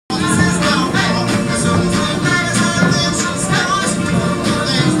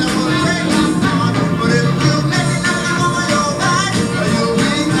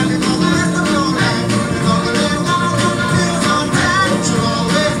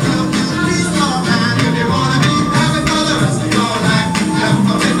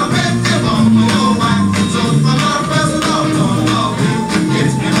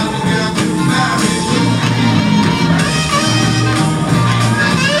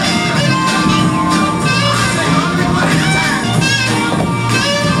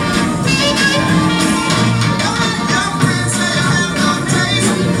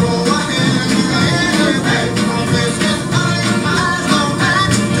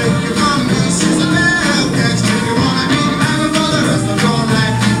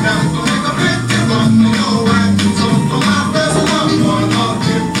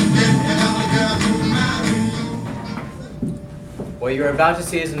about to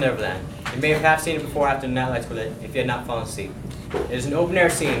see is the Neverland. You may have half seen it before after the night lights were lit, if you had not fallen asleep. It is an open-air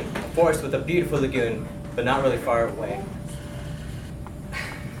scene, a forest with a beautiful lagoon, but not really far away.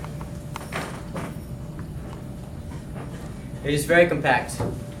 It is very compact,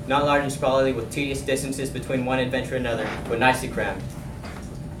 not large and sprawly, with tedious distances between one adventure and another, but nicely crammed.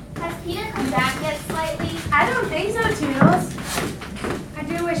 Has Peter come back yet slightly? I don't think so, Toodles. I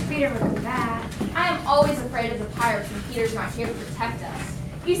do wish Peter would come back. I am always afraid of the pirates when Peter's not here to protect us.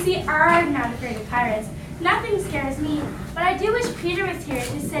 You see, I'm not afraid of pirates. Nothing scares me, but I do wish Peter was here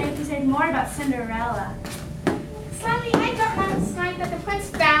to say more about Cinderella. Sally, I got last night that the prince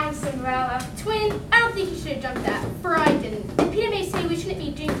found Cinderella. Twin, I don't think you should have jumped that, for I didn't. And Peter may say we shouldn't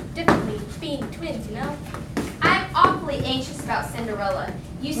be doing differently, being twins, you know? I'm awfully anxious about Cinderella.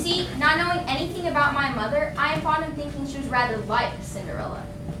 You see, not knowing anything about my mother, I am fond of thinking she was rather like Cinderella.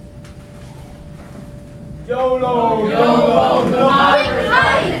 YOLO! YOLO! Quick,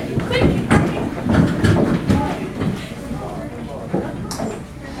 hide! Quick!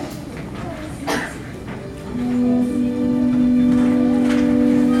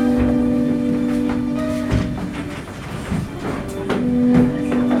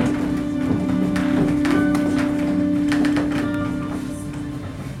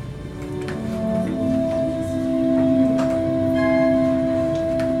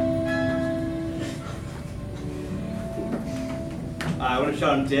 I would have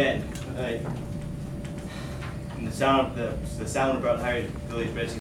shot him dead. And the sound brought Harry to the village, basically.